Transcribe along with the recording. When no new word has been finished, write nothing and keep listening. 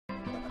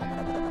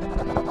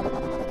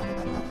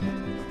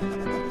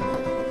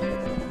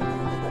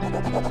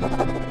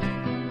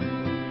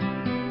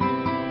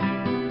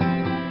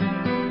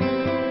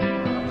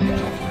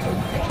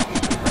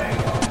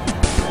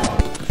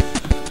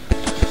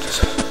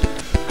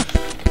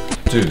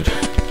Dude,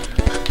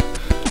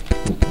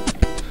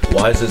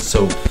 why is it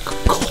so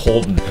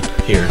cold in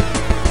here?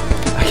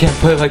 I can't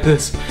play like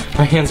this.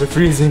 My hands are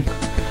freezing.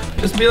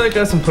 Just be like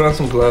us and put on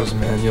some gloves,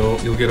 man.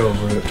 You'll get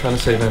over it. Trying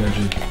to save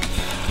energy.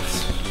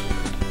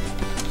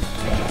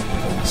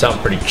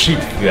 Sound pretty cheap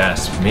if you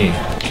ask me.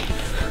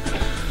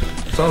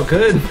 It's all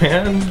good,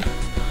 man.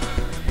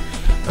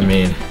 I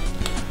mean,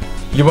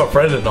 you're my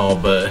friend and all,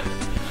 but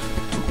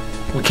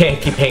we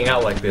can't keep hanging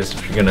out like this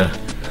if you're gonna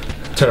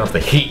turn off the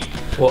heat.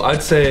 Well,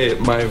 I'd say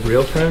my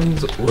real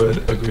friends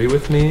would agree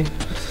with me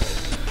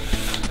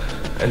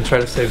and try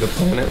to save the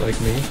planet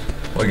like me.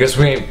 Well, I guess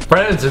we ain't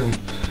friends and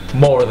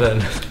more than.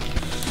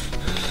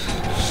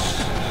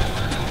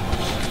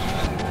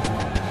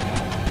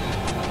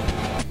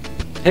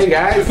 Hey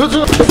guys!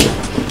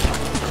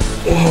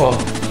 Whoa.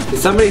 Did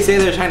somebody say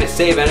they're trying to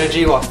save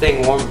energy while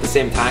staying warm at the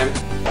same time?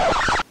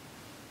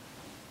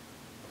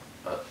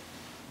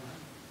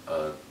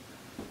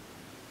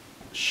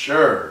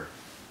 Sure.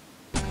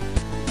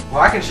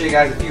 Well, I can show you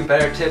guys a few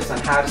better tips on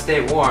how to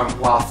stay warm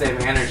while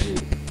saving energy.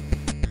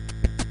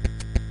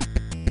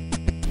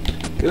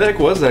 Who the heck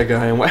was that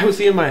guy and why was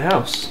he in my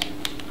house?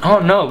 I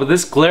don't know, but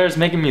this glare is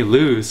making me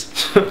lose.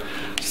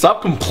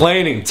 Stop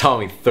complaining,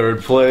 Tommy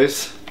third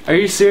place. Are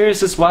you serious?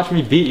 Just watch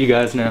me beat you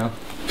guys now.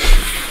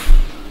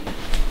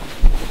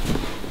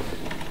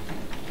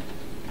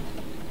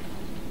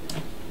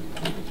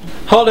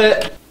 Hold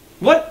it!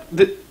 What?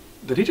 Did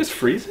he just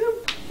freeze him?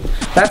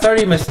 That's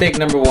already mistake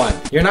number one.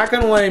 You're not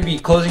going to want to be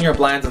closing your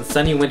blinds on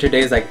sunny winter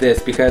days like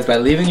this because by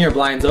leaving your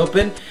blinds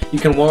open, you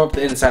can warm up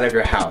the inside of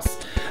your house.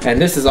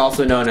 And this is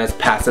also known as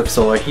passive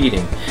solar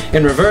heating.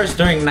 In reverse,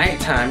 during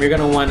nighttime, you're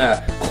going to want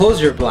to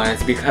close your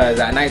blinds because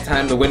at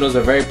nighttime the windows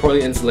are very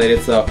poorly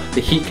insulated, so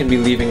the heat can be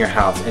leaving your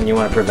house and you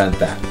want to prevent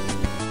that.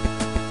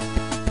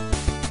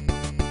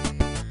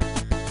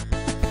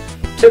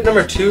 Tip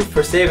number two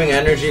for saving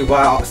energy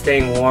while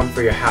staying warm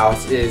for your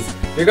house is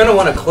you're going to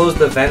want to close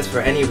the vents for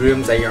any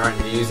rooms that you aren't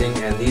using,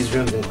 and these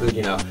rooms include,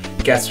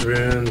 guest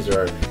rooms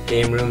or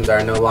game rooms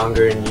that are no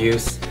longer in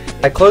use.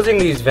 By closing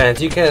these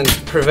vents, you can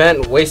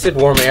prevent wasted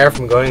warm air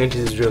from going into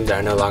these rooms that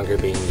are no longer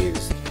being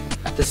used.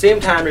 At the same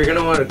time, you're going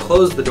to want to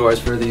close the doors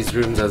for these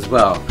rooms as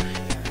well.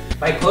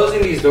 By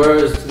closing these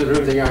doors to the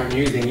rooms that you aren't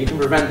using, you can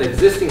prevent the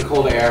existing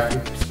cold air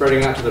from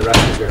spreading out to the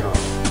rest of your home.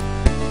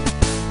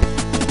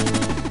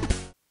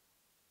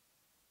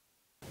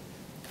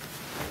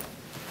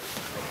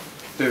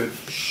 Dude,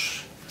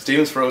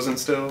 Steven's frozen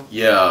still?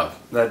 Yeah.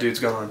 That dude's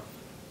gone.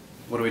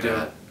 What do we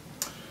do?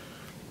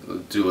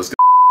 Dude, let's get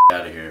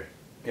out of here.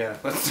 Yeah,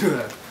 let's do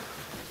that.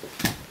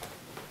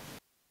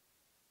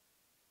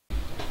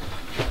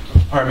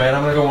 Alright man,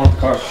 I'm gonna go warm up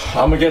the car.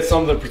 I'm gonna get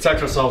something to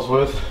protect ourselves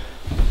with.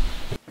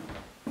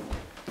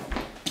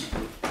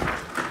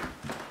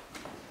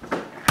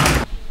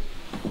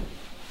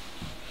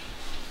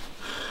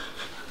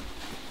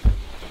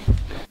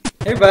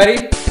 Hey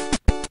buddy,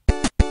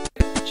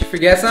 did you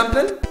forget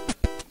something?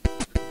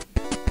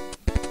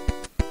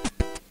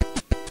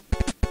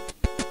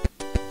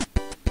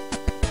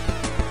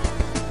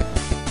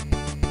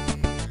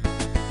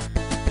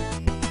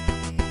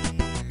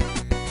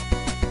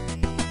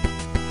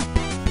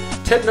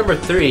 Tip number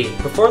three,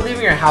 before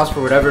leaving your house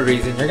for whatever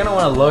reason, you're going to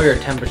want to lower your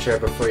temperature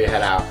before you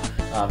head out.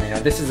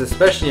 This is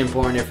especially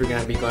important if you're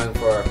going to be going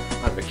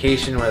on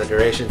vacation where the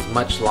duration is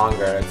much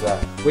longer. It's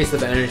a waste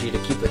of energy to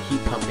keep the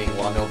heat pumping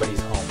while nobody's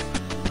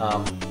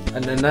home.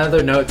 And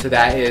another note to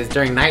that is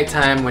during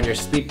nighttime when you're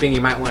sleeping,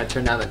 you might want to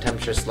turn down the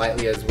temperature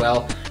slightly as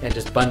well and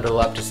just bundle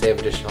up to save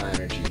additional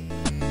energy.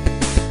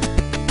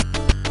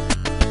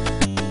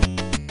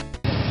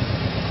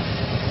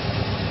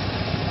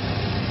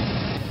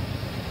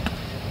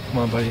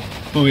 Come on, buddy.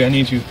 Booey, I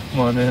need you. Come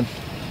on, man.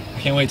 I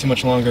can't wait too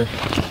much longer.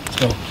 Let's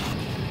go.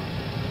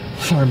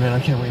 Sorry, man. I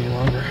can't wait any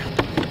longer.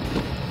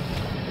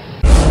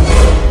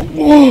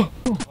 Whoa!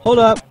 Hold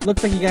up.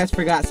 Looks like you guys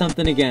forgot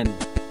something again.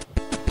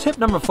 Tip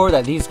number four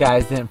that these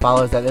guys didn't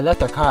follow is that they left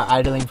their car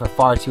idling for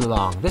far too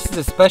long. This is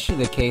especially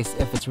the case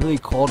if it's really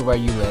cold where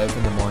you live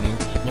in the morning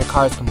and your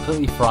car is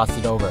completely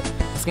frosted over.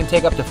 This can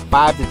take up to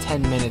 5 to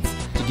 10 minutes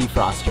to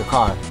defrost your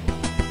car.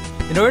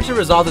 In order to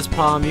resolve this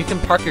problem, you can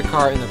park your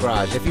car in the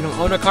garage. If you don't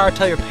own a car,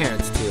 tell your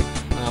parents to.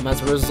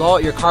 As a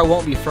result, your car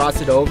won't be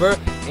frosted over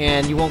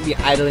and you won't be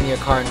idling your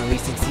car and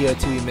releasing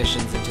CO2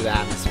 emissions into the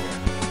atmosphere.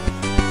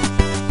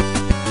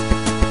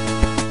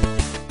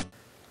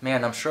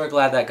 Man, I'm sure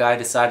glad that guy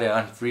decided to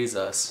unfreeze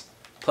us.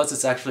 Plus,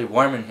 it's actually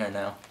warm in here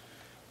now.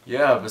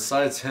 Yeah,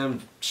 besides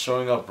him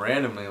showing up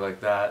randomly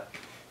like that,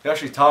 he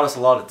actually taught us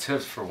a lot of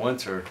tips for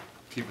winter,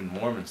 keeping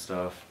warm and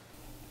stuff.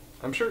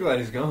 I'm sure glad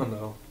he's gone,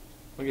 though.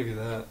 I'll give you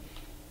that.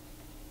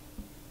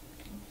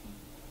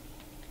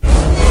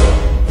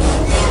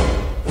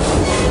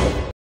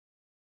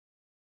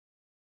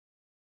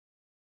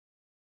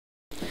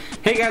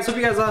 Hey guys, hope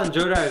you guys all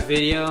enjoyed our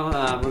video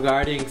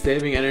regarding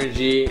saving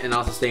energy and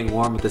also staying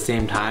warm at the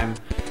same time.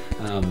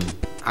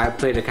 I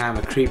played a kind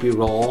of a creepy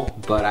role,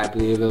 but I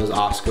believe it was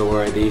Oscar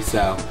worthy,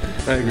 so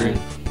I agree.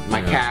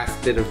 my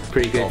cast did a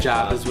pretty good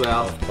job as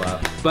well.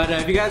 But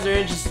if you guys are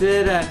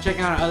interested, check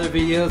out our other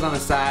videos on the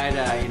side.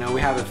 You know, we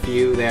have a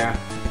few there.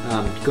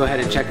 Go ahead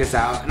and check us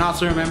out. And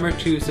also remember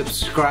to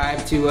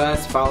subscribe to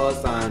us, follow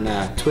us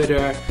on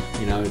Twitter,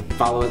 you know,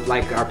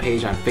 like our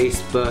page on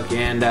Facebook,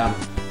 and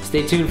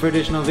stay tuned for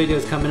additional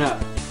videos coming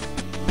up.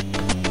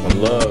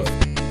 One love.